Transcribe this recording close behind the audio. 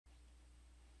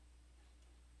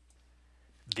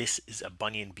This is a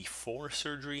bunion before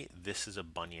surgery. This is a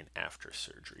bunion after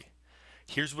surgery.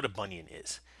 Here's what a bunion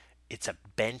is. It's a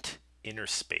bent inner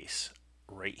space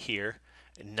right here,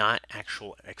 not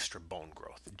actual extra bone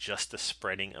growth, just the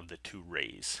spreading of the two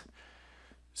rays.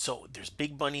 So there's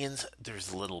big bunions,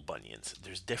 there's little bunions.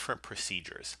 There's different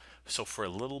procedures. So for a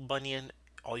little bunion,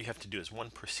 all you have to do is one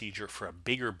procedure. For a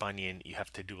bigger bunion, you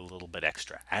have to do a little bit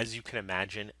extra. As you can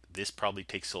imagine, this probably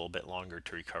takes a little bit longer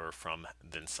to recover from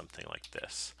than something like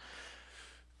this.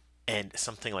 And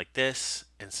something like this,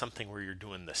 and something where you're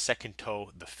doing the second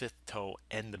toe, the fifth toe,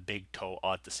 and the big toe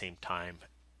all at the same time,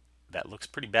 that looks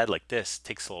pretty bad like this,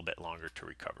 takes a little bit longer to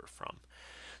recover from.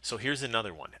 So here's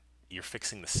another one. You're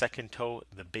fixing the second toe,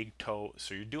 the big toe,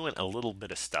 so you're doing a little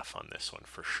bit of stuff on this one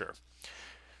for sure.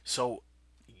 So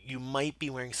you might be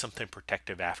wearing something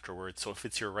protective afterwards. So if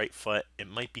it's your right foot, it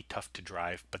might be tough to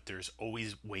drive, but there's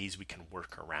always ways we can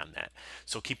work around that.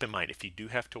 So keep in mind, if you do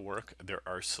have to work, there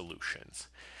are solutions.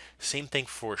 Same thing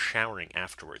for showering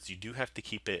afterwards. You do have to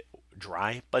keep it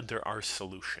dry, but there are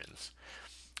solutions.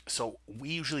 So we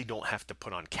usually don't have to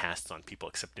put on casts on people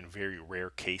except in very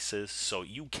rare cases. So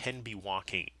you can be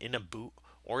walking in a boot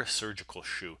or a surgical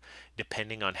shoe,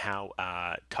 depending on how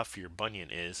tough your bunion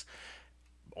is,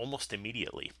 almost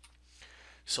immediately.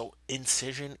 So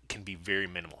incision can be very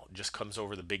minimal. It just comes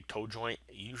over the big toe joint,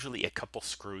 usually a couple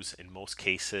screws in most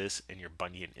cases, and your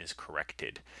bunion is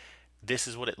corrected. This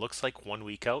is what it looks like 1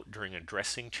 week out during a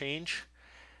dressing change.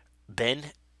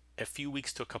 Then a few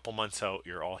weeks to a couple months out,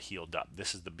 you're all healed up.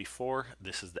 This is the before,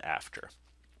 this is the after.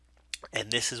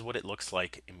 And this is what it looks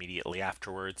like immediately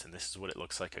afterwards, and this is what it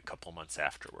looks like a couple months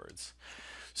afterwards.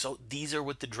 So these are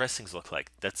what the dressings look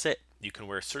like. That's it. You can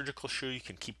wear a surgical shoe, you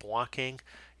can keep walking,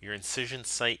 your incision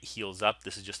site heals up.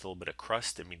 This is just a little bit of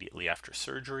crust immediately after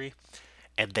surgery.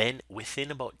 And then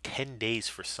within about 10 days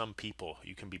for some people,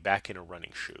 you can be back in a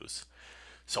running shoes.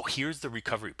 So here's the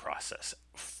recovery process.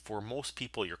 For most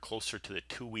people, you're closer to the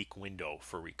 2 week window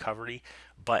for recovery,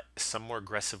 but some more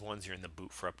aggressive ones, you're in the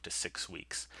boot for up to 6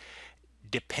 weeks.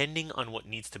 Depending on what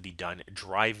needs to be done,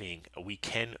 driving, we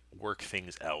can work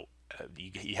things out.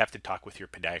 You have to talk with your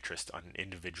podiatrist on an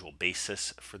individual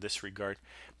basis for this regard.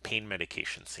 Pain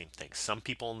medication, same thing. Some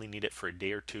people only need it for a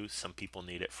day or two, some people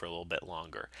need it for a little bit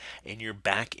longer. And you're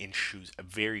back in shoes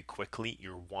very quickly.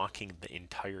 You're walking the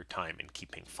entire time and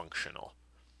keeping functional.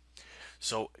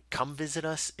 So come visit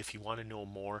us if you want to know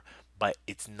more, but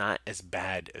it's not as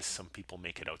bad as some people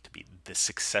make it out to be. The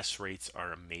success rates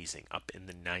are amazing, up in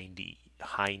the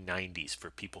high 90s for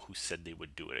people who said they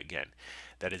would do it again.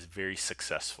 That is very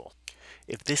successful.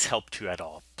 If this helped you at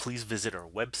all, please visit our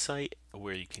website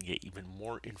where you can get even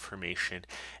more information.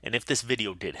 And if this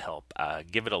video did help,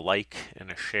 give it a like and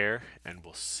a share, and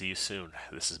we'll see you soon.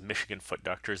 This is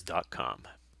MichiganFootDoctors.com.